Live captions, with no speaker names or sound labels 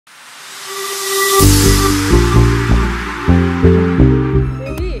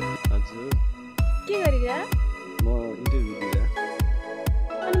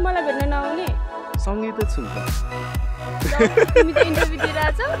तिमी त इन्टरभ्यू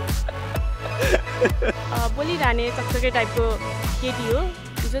दिइरहेछौ बोलिरहने चकचके टाइपको केटी हो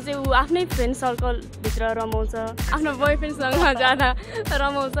जो चाहिँ ऊ आफ्नै फ्रेन्ड सर्कलभित्र रमाउँछ आफ्नो बोयफ्रेन्डसँग जाँदा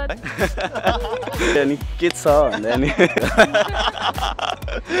रमाउँछ अनि के छ भन्दा नि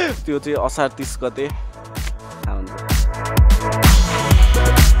त्यो चाहिँ असार 30 गते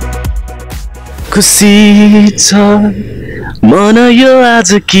खुसी छ मन यो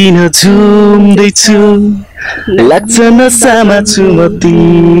आज किन झुम्दैछु लाग्छ नसामा छु म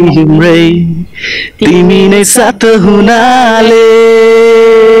तिम्रै तिमी नै साथ हुनाले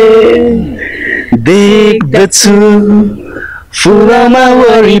देख्दछु फुलमा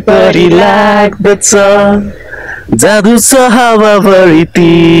वरिपरि लाग्दछ जादु छ हावाभरि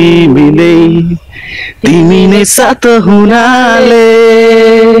तिमी नै साथ हुनाले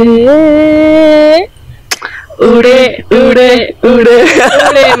उडे उडे उडे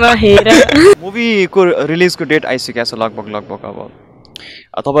उडे महेर मुभीको रिलिजको डेट आइसकेको छ लगभग अब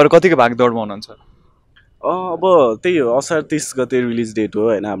तपाईहरु कतिको भागदौडमा हुनुहुन्छ अब त्यही हो असार 30 गते रिलिज डेट हो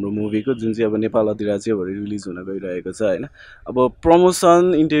हैन हाम्रो मुभीको जुन चाहिँ अब नेपाल अधिराज्य भरि रिलिज हुन गइरहेको छ हैन अब प्रमोसन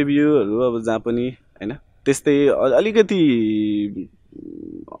इन्टरभ्यूहरु अब जहाँ पनि हैन त्यस्तै अलिकति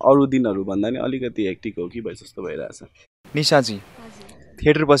अरु दिनहरु भन्दा नि अलिकति हेक्टिक हो कि जस्तो भइरहेछ निशाजी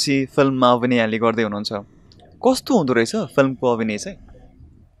थिएटर पछि फिल्ममा अभिनय हाली गर्दै हुनुहुन्छ कस्तो हुँदो रहेछ फिल्मको अभिनय चाहिँ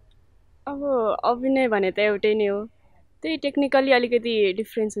अब अभिनय भने त एउटै नै हो त्यही टेक्निकली अलिकति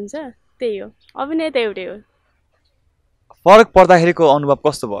डिफरेन्स हुन्छ त्यही हो अभिनय त एउटै हो फरक पर्दाखेरिको अनुभव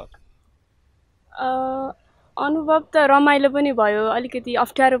कस्तो भयो अनुभव त रमाइलो पनि भयो अलिकति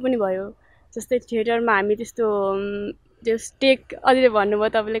अप्ठ्यारो पनि भयो जस्तै थिएटरमा हामी त्यस्तो टेक अहिले भन्नुभयो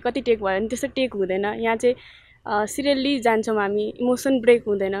तपाईँले कति टेक भयो भने त्यस्तो टेक हुँदैन यहाँ चाहिँ सिरियल्ली जान्छौँ हामी इमोसन ब्रेक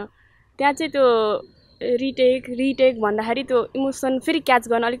हुँदैन त्यहाँ चाहिँ त्यो रिटेक भन्दाखेरि त्यो इमोसन फेरि क्याच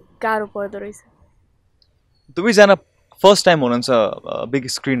गर्न अलिक गाह्रो पर्दो रहेछ दुवैजना फर्स्ट टाइम हुनुहुन्छ बिग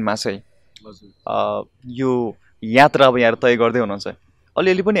स्क्रिनमा चाहिँ यो यात्रा अब यहाँ तय गर्दै हुनुहुन्छ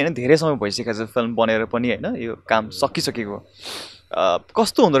अलिअलि पनि होइन धेरै समय भइसकेको छ फिल्म बनेर पनि होइन यो काम सकिसकेको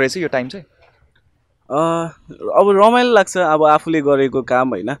कस्तो हुँदो रहेछ यो टाइम चाहिँ अब रमाइलो लाग्छ अब आफूले गरेको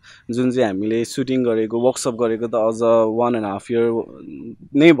काम हैन जुन चाहिँ हामीले सुटिङ गरेको वर्कसप गरेको त अझ 1.5 इयर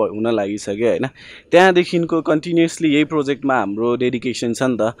नै हुन लागिसक्यो हैन त्यहाँदेखिको कन्टिन्युअसली यही प्रोजेक्टमा हाम्रो डेडिकेसन छ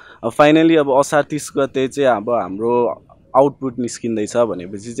नि त अब फाइनली अब असार 30 गते चाहिँ अब हाम्रो आउटपुट निस्किँदैछ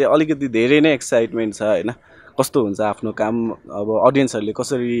भनेपछि चाहिँ अलिकति धेरै नै एक्साइटमेन्ट छ हैन कस्तो हुन्छ आफ्नो काम अब अडियन्सहरुले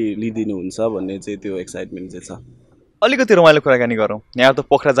कसरी लिदिनुहुन्छ भन्ने चाहिँ त्यो एक्साइटमेन्ट चाहिँ छ अलिकति रमाइलो कुराकानी गरौँ यहाँ त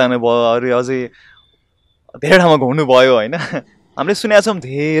पोखरा जानु भयो अरु अझै धेरै ठाउँमा घुम्नु भयो हैन हामीले सुनेका छौँ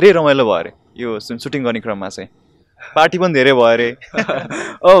धेरै रमाइलो भयो अरे यो सुटिङ गर्ने क्रममा चाहिँ पार्टी पनि धेरै भयो अरे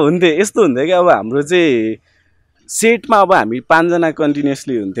हुन्थ्यो यस्तो हुन्थ्यो कि अब हाम्रो चाहिँ सेटमा अब हामी 5 जना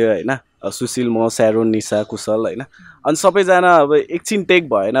कन्टिन्युअसली हुन्थ्यो हैन सुशील म स्यारोन निशा कुशल हैन अनि सबैजना अब एकछिन टेक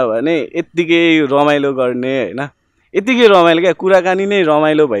भएन भने यतिकै रमाइलो गर्ने हैन यतिकै रमाइलो क्या कुराकानी नै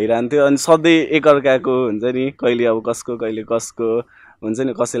रमाइलो भइरहन्थ्यो अनि सधैँ एकअर्काको हुन्छ नि कहिले अब कसको कहिले कसको हुन्छ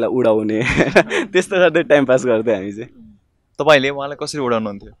नि कसैलाई उडाउने त्यस्तो गर्दै टाइम पास गर्दै हामी चाहिँ तपाईले उहाँलाई कसरी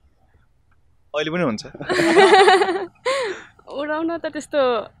उडाउनुहुन्थ्यो अहिले पनि हुन्छ उडाउन त त्यस्तो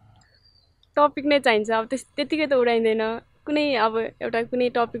टपिक नै चाहिन्छ अब त्यतिकै त उडाइँदैन कुनै अब एउटा कुनै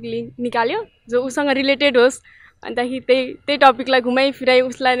टपिक निकाल्यो जो उसँग रिलेटेड होस् अन्तखेरि त्यही टपिकलाई घुमाइ फिराइ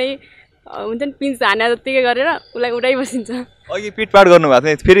उसलाई नै हुन्छ नि पिन्च हाने जतिकै गरेर उसलाई उडाइ बसिन्छ अघि पिटपाट गर्नुभएको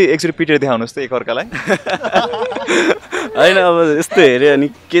थियो फेरि एकचोटि पिटेर देखाउनुहोस् त एकअर्कालाई हैन अब यस्तो हेऱ्यो अनि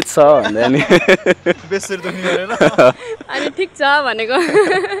के छ भन्दा नि बेसरी दुख्ने गरेर अनि ठिक छ भनेको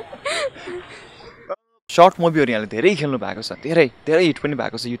सर्ट मुभीहरु यहाँले धेरै खेल्नु भएको छ धेरै हिट पनि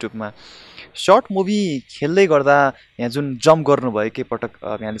भएको छ युट्युबमा सर्ट मुभी खेल्दै गर्दा यहाँ जुन जम्प गर्नुभयो के पटक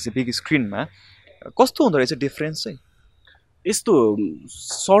यहाँले चाहिँ बिग स्क्रिनमा कस्तो हुँदो रहेछ डिफरेन्स चाहिँ यस्तो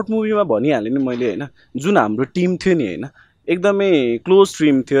सर्ट मुभीमा भनिहालेँ नि मैले हैन जुन हाम्रो टिम थियो नि हैन एकदमै क्लोज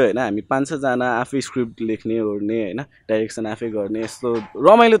टिम थियो हैन हामी 5-6 जना आफै स्क्रिप्ट लेख्ने ओर्ने हैन डाइरेक्सन आफै गर्ने यस्तो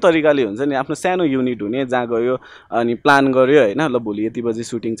रमाइलो तरिकाले हुन्छ नि आफ्नो सानो युनिट हुने जहाँ गयो अनि प्लान गर्यो हैन ल भोलि यति बजे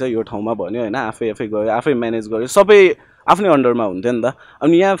सुटिङ छ यो ठाउँमा भन्यो हैन आफै गयो आफै म्यानेज गर्यो सबै आफ्नै अन्डरमा हुन्थ्यो नि त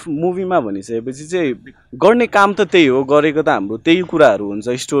अनि यहाँ मुभीमा भनिसकेपछि चाहिँ गर्ने काम त त्यही हो गरेको त हाम्रो त्यही कुराहरू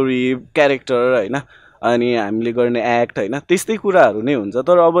हुन्छ स्टोरी क्यारेक्टर हैन अनि हामीले गर्ने एक्ट हैन त्यस्तै कुराहरू नै हुन्छ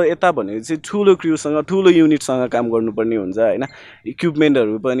तर अब यता भनेको चाहिँ ठुलो क्रुसँग ठुलो युनिटसँग काम गर्नुपर्ने हुन्छ हैन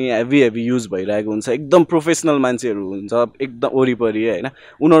इक्विपमेन्टहरू पनि हेभी युज भइरहेको हुन्छ एकदम प्रोफेसनल मान्छेहरू हुन्छ एकदम वरिपरि हैन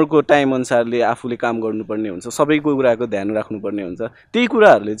उनीहरूको टाइम अनुसारले आफूले काम गर्नुपर्ने हुन्छ सबैको कुराको ध्यान राख्नुपर्ने हुन्छ त्यही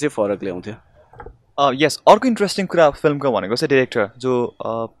कुराहरूले चाहिँ फरक ल्याउँथ्यो यस अर्को इन्ट्रेस्टिङ कुरा फिल्मको भनेको चाहिँ डाइरेक्टर जो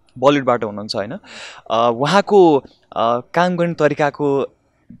बलिउडबाट हुनुहुन्छ हैन उहाँको काम गर्ने तरिकाको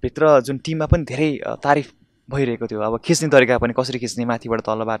भित्र जुन टिममा पनि धेरै तारिफ भइरहेको थियो अब खिच्ने तरिका पनि कसरी खिच्ने माथिबाट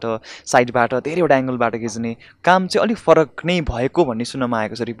तलबाट साइडबाट धेरैवटा एङ्गलबाट खिच्ने काम चाहिँ अलिक फरक नै भएको भन्ने सुन्नमा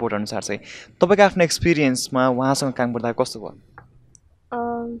आएको छ रिपोर्ट अनुसार चाहिँ तपाईँको आफ्नो एक्सपिरियन्समा उहाँसँग काम गर्दा कस्तो भयो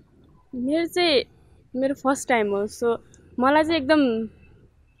मेरो चाहिँ मेरो फर्स्ट टाइम हो सो मलाई चाहिँ एकदम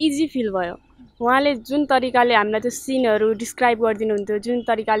इजी फिल भयो उहाँले जुन तरिकाले हामीलाई त्यो सिनहरू डिस्क्राइब गरिदिनुहुन्थ्यो जुन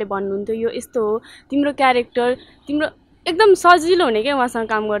तरिकाले भन्नुहुन्थ्यो यो यस्तो हो तिम्रो क्यारेक्टर तिम्रो एकदम सजिलो हुने क्या उहाँसँग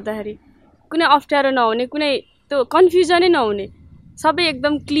काम गर्दाखेरि कुनै अप्ठ्यारो नहुने कुनै त्यो कन्फ्युजनै नहुने सबै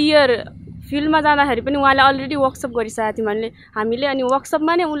एकदम क्लियर फिल्डमा जाँदाखेरि पनि उहाँले अलरेडी वर्कसप गरिसकेको थियो हामीले अनि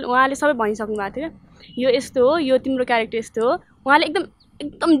वर्कसपमा नै उहाँले सबै भनिसक्नु भएको थियो क्या यो यस्तो हो यो तिम्रो क्यारेक्टर यस्तो हो उहाँले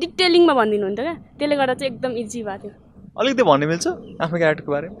एकदम डिटेलिङमा भनिदिनुहुन्थ्यो क्या त्यसले गर्दा चाहिँ एकदम इजी भएको थियो अलिकति भन्नु मिल्छ आफ्नो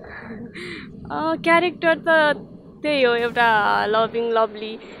क्यारेक्टरको बारेमा क्यारेक्टर त त्यही हो एउटा लभिङ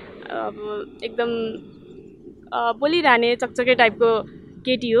लभली अब एकदम बोलिरहने चकचके टाइपको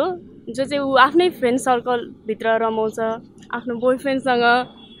केटी हो जो चाहिँ ऊ आफ्नै फ्रेन्ड सर्कलभित्र रमाउँछ आफ्नो बोयफ्रेन्डसँग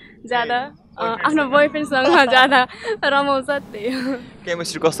जाँदा रमाउँछ त्यही हो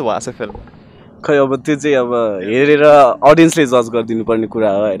केमिस्ट्री कस्तो भएको छ फिल्म खै अब त्यो चाहिँ अब हेरेर अडियन्सले जज गरिदिनु पर्ने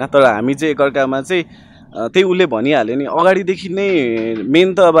कुरा हो होइन तर हामी चाहिँ एकअर्कामा चाहिँ त्यही उसले भनिहाल्यो नि अगाडिदेखि नै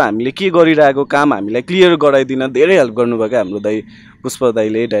मेन त अब हामीले के गरिरहेको काम हामीलाई क्लियर गराइदिन धेरै हेल्प गर्नुभयो क्या हाम्रो दाइ पुष्प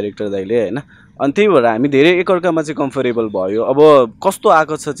दाइले डाइरेक्टर दाइले होइन अनि त्यही भएर हामी धेरै एकअर्कामा चाहिँ कम्फर्टेबल भयो अब कस्तो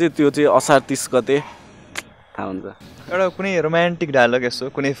आएको छ चाहिँ त्यो चाहिँ असार 30 गते थाहा हुन्छ एउटा कुनै रोमान्टिक डायलग यसो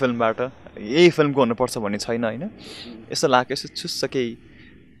कुनै फिल्मबाट यही फिल्मको हुनुपर्छ भन्ने छैन होइन यसो लाग्यो यसो छुस्स केही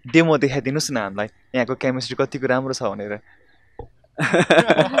डेमो देखाइदिनुहोस् न हामीलाई यहाँको केमिस्ट्री कतिको राम्रो छ भनेर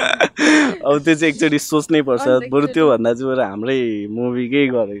अब त्यो चाहिँ एकचोटि सोच्नै पर्छ बरु त्योभन्दा चाहिँ बरु हाम्रै मुभीकै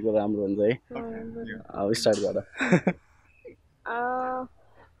गरेको राम्रो हुन्छ है अब स्टार्ट गर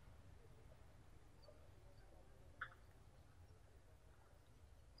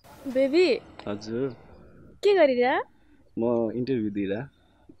बेबी हजुर के गरिरह म इन्टरभ्यू दिइरह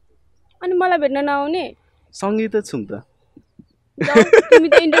अनि मलाई भेट्न नआउने सँगै त छौँ त तिमी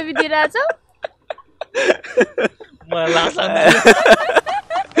त इन्टरभ्यू दिइरहेछौ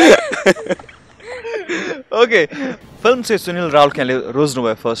ओके फिल्म चाहिँ सुनिल रावल खानले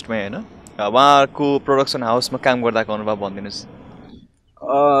रोज्नुभयो फर्स्टमै होइन उहाँको प्रोडक्सन हाउसमा काम गर्दाको अनुभव भनिदिनुहोस्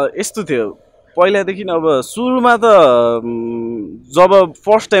यस्तो थियो पहिलादेखि अब सुरुमा त जब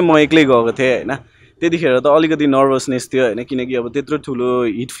फर्स्ट टाइम म एक्लै गएको थिएँ होइन त्यतिखेर त अलिकति नर्भसनेस थियो होइन किनकि अब त्यत्रो ठुलो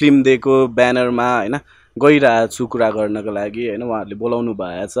हिट फिल्म दिएको ब्यानरमा होइन गइरहेको छु कुरा गर्नको लागि होइन उहाँहरूले बोलाउनु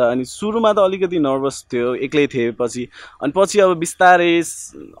भएछ अनि सुरुमा त अलिकति नर्भस थियो एक्लै थिएँ पछि अनि पछि अब बिस्तारै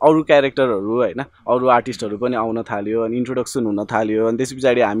अरू क्यारेक्टरहरू होइन अरू आर्टिस्टहरू पनि आउन थाल्यो अनि इन्ट्रोडक्सन हुन थाल्यो अनि त्यस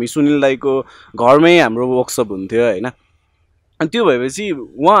पछाडि हामी सुनिल दाईको घरमै हाम्रो वर्कसप हुन्थ्यो होइन अनि त्यो भएपछि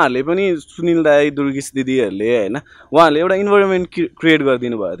उहाँहरूले पनि सुनिल दाई दुर्गेश दिदीहरूले होइन उहाँहरूले एउटा इन्भाइरोमेन्ट क्रिएट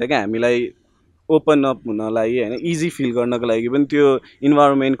गरिदिनु भएको थियो क्या हामीलाई ओपन अप हुनलाई होइन इजी फिल गर्नको लागि पनि त्यो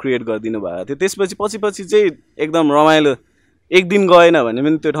इन्भाइरोमेन्ट क्रिएट गरिदिनु भएको थियो त्यसपछि पछि चाहिँ एकदम रमाइलो एक दिन गएन भने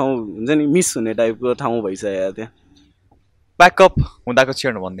पनि त्यो ठाउँ हुन्छ नि मिस हुने टाइपको ठाउँ भइसकेको थियो प्याकअप हुँदाको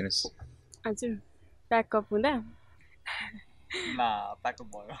क्षण भनिदिनुहोस् हजुर प्याकअप हुँदा प्याकअप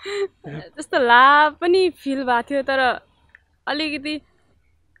भयो त्यस्तो ला पनि फिल भएको थियो तर अलिकति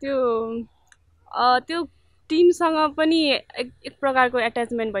त्यो टिमसँग पनि एक प्रकारको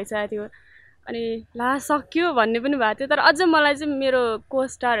एट्याचमेन्ट भइसकेको थियो अनि ला सक्यो भन्ने पनि भएको थियो तर अझ मलाई चाहिँ मेरो को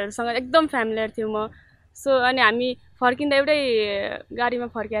स्टारहरूसँग एकदम फ्यामिलियर थियो म सो अनि हामी फर्किँदा एउटै गाडीमा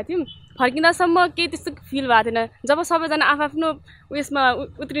फर्केका थियौँ फर्किँदासम्म केही त्यस्तो फिल भएको थिएन जब सबैजना आफ्नो उयसमा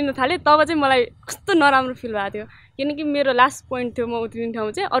उत्रिनु थाल्यो तब चाहिँ मलाई कस्तो नराम्रो फिल भएको थियो किनकि मेरो लास्ट पोइन्ट थियो म उत्रिने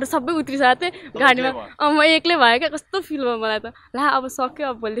ठाउँ चाहिँ अरू सबै उत्रिसकेको थिएँ गाडीमा म एक्लै भयो क्या कस्तो फिल भयो मलाई त ला अब सक्यो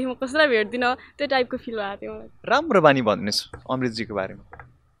अब भोलिदेखि म कसैलाई भेट्दिनँ त्यो टाइपको फिल भएको थियो मलाई राम्रो बानी भनिदिनुहोस् अमृतजीको बारेमा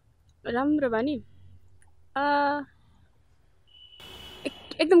राम्रो बानी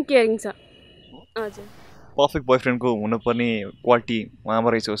एकदम केयरिङ छ हजुर पर्फेक्ट बोयफ्रेन्डको हुनुपर्ने क्वालिटी उहाँमा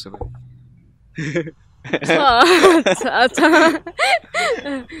रहेछ उसो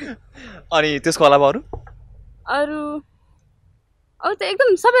अनि त्यसको अलावा अरू त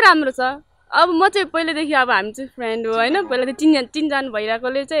एकदम सबै राम्रो छ अब म चाहिँ पहिलेदेखि अब हामी चाहिँ फ्रेन्ड हो होइन पहिला चिनजान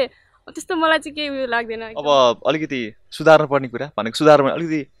भइरहेकोले चाहिँ त्यस्तो मलाई चाहिँ केही उयो लाग्दैन अब अलिकति सुधार्नु पर्ने कुरा भनेको सुधार्नु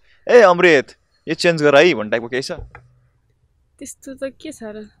अलिकति ए अमृत यो चेन्ज गर है भन्ने टाइपको केही छ त्यस्तो त के छ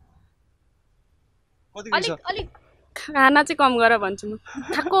र अलिक खाना चाहिँ कम गर भन्छु म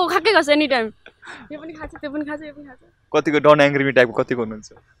खाएकै गर्छ एनी टाइम यो पनि खान्छ त्यो पनि खान्छ यो पनि खान्छ कतिको डन एङ्ग्री टाइपको कतिको हुनुहुन्छ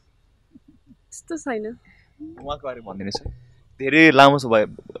त्यस्तो छैन उहाँको बारेमा भनिदिनुहोस् धेरै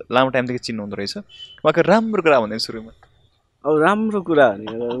लामो टाइमदेखि चिन्नु हुँदो रहेछ उहाँको राम्रो कुरा भनिदिनु सुरुमा अब राम्रो कुरा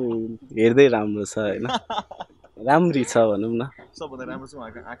भने हेर्दै राम्रो छ होइन राम्री छ भनौँ न सबभन्दा राम्रो चाहिँ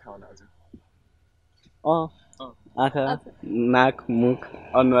उहाँको आँखा होला हजुर आँखा नाक मुख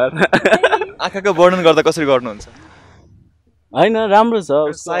अनुहार आँखाको वर्णन गर्दा कसरी गर्नुहुन्छ होइन राम्रो छ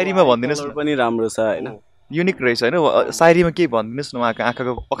सायरीमा भनिदिनुहोस् न पनि राम्रो छ होइन युनिक रहेछ होइन सायरीमा केही भनिदिनुहोस् न उहाँको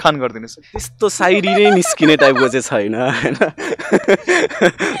आँखाको बखान गरिदिनुहोस् त्यस्तो सायरी नै निस्किने टाइपको चाहिँ छैन होइन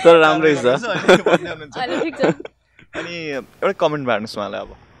तर राम्रै छ अनि एउटा कमेन्ट बार्नुहोस् उहाँलाई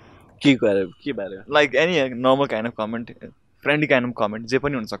अब के बारे like any normal kind of comment friendly kind of comment जे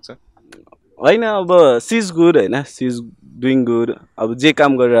पनि हुनसक्छ होइन अब सी इज गुड होइन सी इज डुइङ गुड अब जे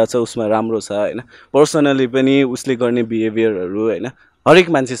काम गरिरहेछ उसमा राम्रो छ होइन पर्सनली पनि उसले गर्ने बिहेभियरहरू होइन हरेक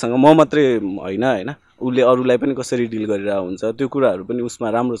मान्छेसँग म मात्रै होइन होइन उसले अरूलाई पनि कसरी डिल गरिरहेको हुन्छ त्यो कुराहरू पनि उसमा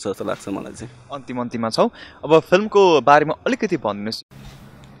राम्रो छ जस्तो लाग्छ मलाई चाहिँ अन्तिममा छौँ अब फिल्मको बारेमा अलिकति भनिदिनुहोस्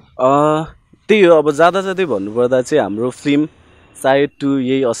त्यही हो अब जाँदा जाँदै भन्नुपर्दा चाहिँ हाम्रो फिल्म सायद 2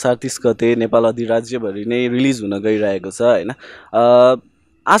 यही असार 30 गते नेपाल अधिराज्यभरि नै रिलिज हुन गइरहेको छ होइन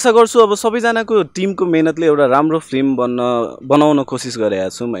आशा गर्छु अब सबैजनाको टिमको मेहनतले एउटा राम्रो फिल्म बनाउन कोसिस गरेका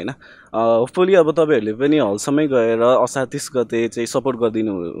छौँ होइन होपफुली अब तपाईँहरूले पनि हलसम्मै गएर असार 30 गते चाहिँ सपोर्ट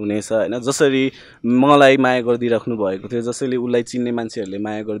गरिदिनु हुनेछ होइन जसरी मलाई माया गरिदिइराख्नु भएको थियो जसरी उसलाई चिन्ने मान्छेहरूले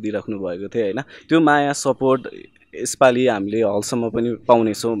माया गरिदिइराख्नु भएको थियो होइन त्यो माया सपोर्ट यसपालि हामीले हलसम्म पनि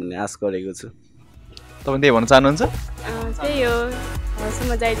पाउनेछौँ भन्ने आश गरेको छु तपाईँ त्यही भन्न चाहनुहुन्छ त्यही हो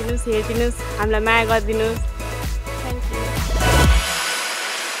हलसम्म जाइदिनुहोस् हेरिदिनुहोस् हामीलाई माया गरिदिनुहोस्